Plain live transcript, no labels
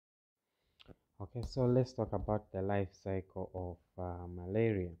Okay, so let's talk about the life cycle of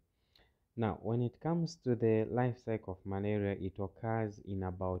malaria. Now, when it comes to the life cycle of malaria, it occurs in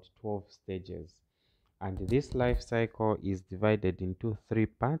about 12 stages. And this life cycle is divided into three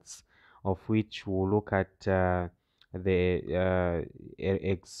parts, of which we'll look at the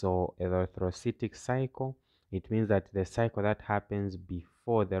exoerythrocytic cycle. It means that the cycle that happens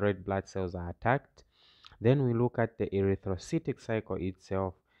before the red blood cells are attacked. Then we look at the erythrocytic cycle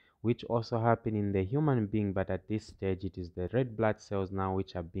itself, which also happen in the human being, but at this stage it is the red blood cells now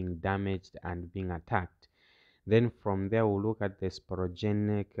which are being damaged and being attacked. Then from there we'll look at the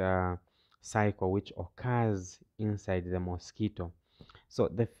sporogenic cycle, which occurs inside the mosquito. So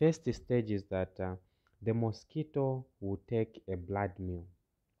the first stage is that the mosquito will take a blood meal.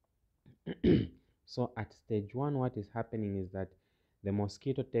 So at stage one, what is happening is that the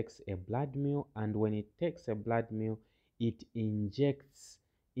mosquito takes a blood meal, and when it takes a blood meal, it injects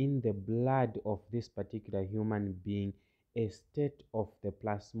in the blood of this particular human being a state of the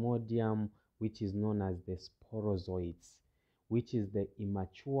plasmodium, which is known as the sporozoites, which is the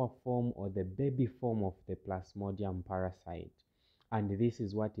immature form or the baby form of the plasmodium parasite. And this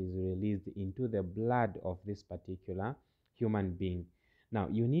is what is released into the blood of this particular human being. Now,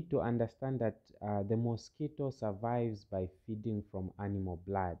 you need to understand that the mosquito survives by feeding from animal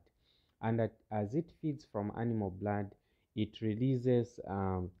blood. And that as it feeds from animal blood, it releases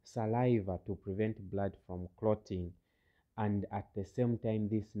saliva to prevent blood from clotting. And at the same time,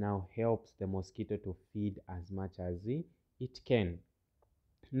 this now helps the mosquito to feed as much as it can.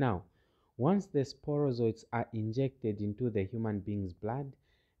 Now, once the sporozoites are injected into the human being's blood,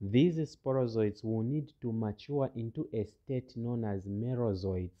 these sporozoites will need to mature into a state known as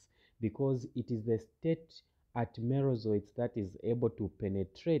merozoites, because it is the state at merozoites that is able to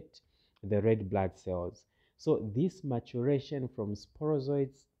penetrate the red blood cells. So this maturation from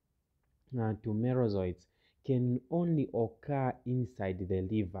sporozoites to merozoites can only occur inside the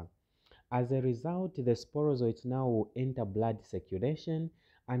liver. As a result, the sporozoites now will enter blood circulation,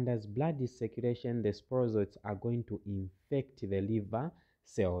 and as blood is circulation, the sporozoites are going to infect the liver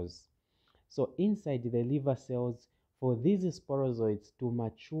cells. So inside the liver cells, for these sporozoites to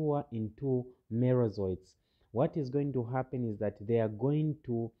mature into merozoites, what is going to happen is that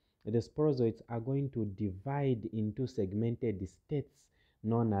the sporozoites are going to divide into segmented states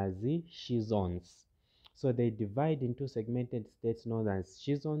known as the schizons. So they divide into segmented states known as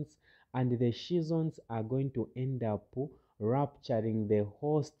schizons, and the schizons are going to end up rupturing the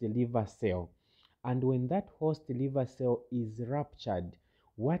host liver cell. And when that host liver cell is ruptured,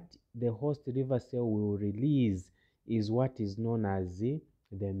 what the host liver cell will release is what is known as the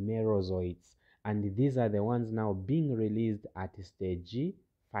merozoites. And these are the ones now being released at stage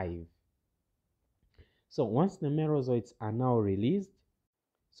 5. So once the merozoites are now released,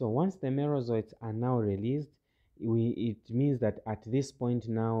 it means that at this point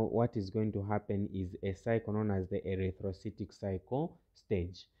now, what is going to happen is a cycle known as the erythrocytic cycle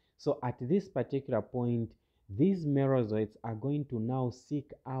stage. So at this particular point, these merozoites are going to now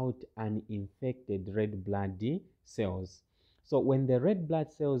seek out uninfected red blood cells. So when the red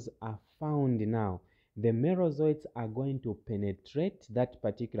blood cells are found now, the merozoites are going to penetrate that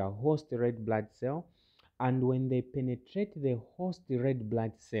particular host red blood cell, and when they penetrate the host red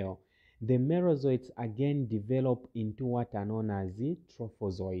blood cell, the merozoites again develop into what are known as the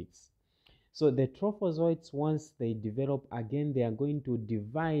trophozoites. So the trophozoites, once they develop again, they are going to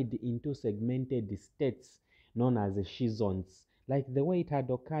divide into segmented states known as schizons, like the way it had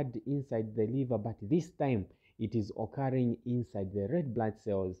occurred inside the liver, but this time it is occurring inside the red blood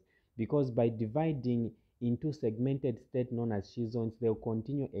cells, because by dividing into segmented state known as schizons, they'll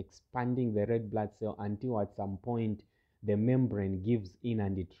continue expanding the red blood cell until at some point the membrane gives in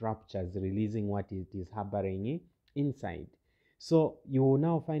and it ruptures, releasing what it is harboring inside. So you will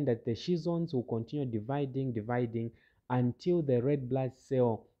now find that the schizons will continue dividing until the red blood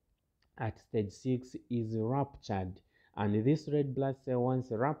cell at stage 6 is ruptured. And this red blood cell,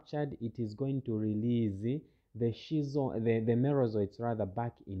 once ruptured, it is going to release the merozoites rather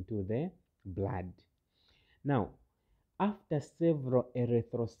back into the blood. Now, after several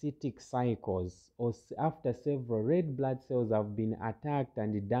erythrocytic cycles, or after several red blood cells have been attacked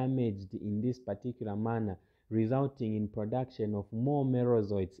and damaged in this particular manner, resulting in production of more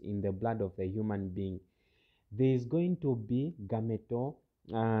merozoites in the blood of the human being, there is going to be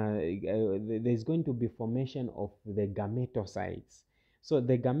there's going to be formation of the gametocytes. So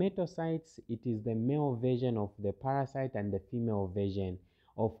the gametocytes, it is the male version of the parasite and the female version.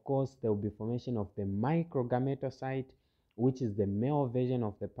 Of course, there will be formation of the microgametocyte, which is the male version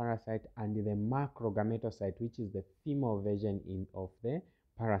of the parasite, and the macrogametocyte, which is the female version of the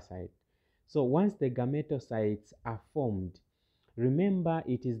parasite. So once the gametocytes are formed, remember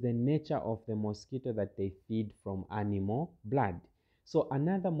it is the nature of the mosquito that they feed from animal blood. So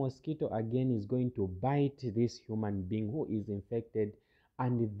another mosquito again is going to bite this human being who is infected,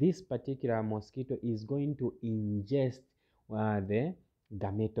 and this particular mosquito is going to ingest the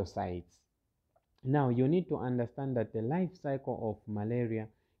gametocytes. Now, you need to understand that the life cycle of malaria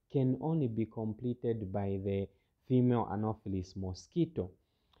can only be completed by the female Anopheles mosquito.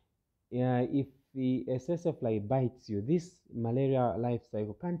 If the SSA fly bites you, this malaria life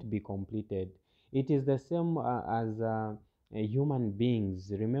cycle can't be completed. It is the same as human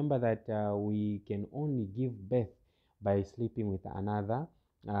beings. Remember that we can only give birth by sleeping with another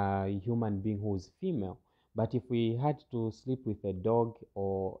human being who is female. But if we had to sleep with a dog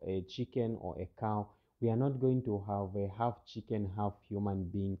or a chicken or a cow, we are not going to have a half chicken, half human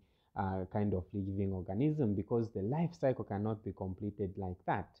being kind of living organism, because the life cycle cannot be completed like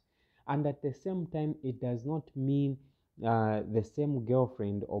that. And at the same time, it does not mean the same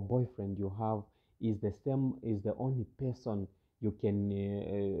girlfriend or boyfriend you have is the only person you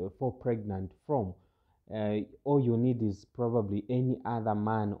can fall pregnant from. All you need is probably any other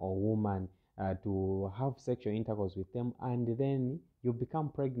man or woman to have sexual intercourse with them, and then you become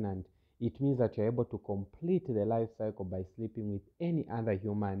pregnant. It means that you're able to complete the life cycle by sleeping with any other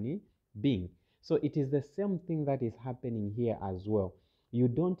human being. So it is the same thing that is happening here as well. You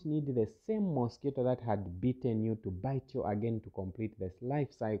don't need the same mosquito that had bitten you to bite you again to complete this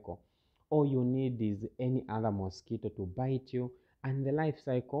life cycle. All you need is any other mosquito to bite you, and the life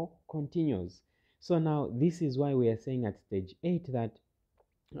cycle continues. So now this is why we are saying at stage 8 that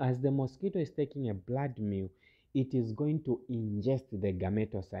as the mosquito is taking a blood meal, it is going to ingest the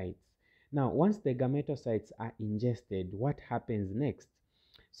gametocytes. Now, once the gametocytes are ingested, what happens next?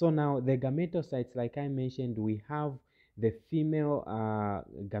 So now the gametocytes, like I mentioned, we have the female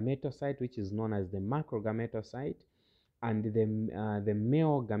gametocyte, which is known as the macrogametocyte, and the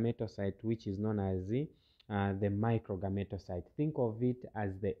male gametocyte, which is known as the microgametocyte. Think of it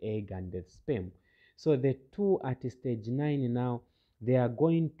as the egg and the sperm. So the two at stage 9 now, they are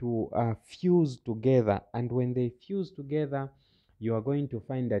going to fuse together, and when they fuse together, you are going to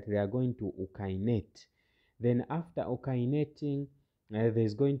find that they are going to ookinate. Then after ookinating,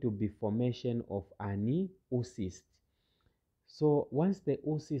 there's going to be formation of an oocyst. So once the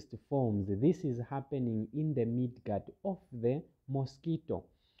oocyst forms, this is happening in the midgut of the mosquito.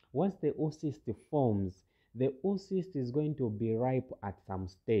 Once the oocyst forms, the oocyst is going to be ripe at some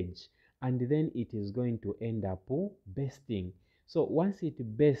stage, and then it is going to end up bursting. So once it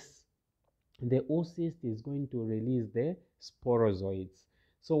bursts, the oocyst is going to release the sporozoids.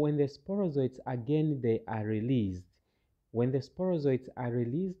 So when the sporozoids again they are released, when the sporozoids are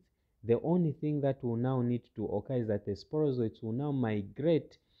released, the only thing that will now need to occur is that the sporozoids will now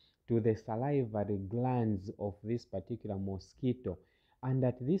migrate to the salivary glands of this particular mosquito. And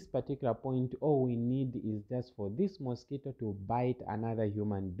at this particular point, all we need is just for this mosquito to bite another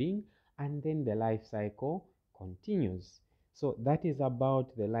human being, and then the life cycle continues. So that is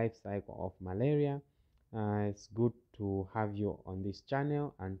about the life cycle of malaria. It's good to have you on this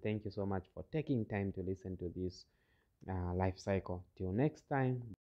channel, and thank you so much for taking time to listen to this life cycle. Till next time.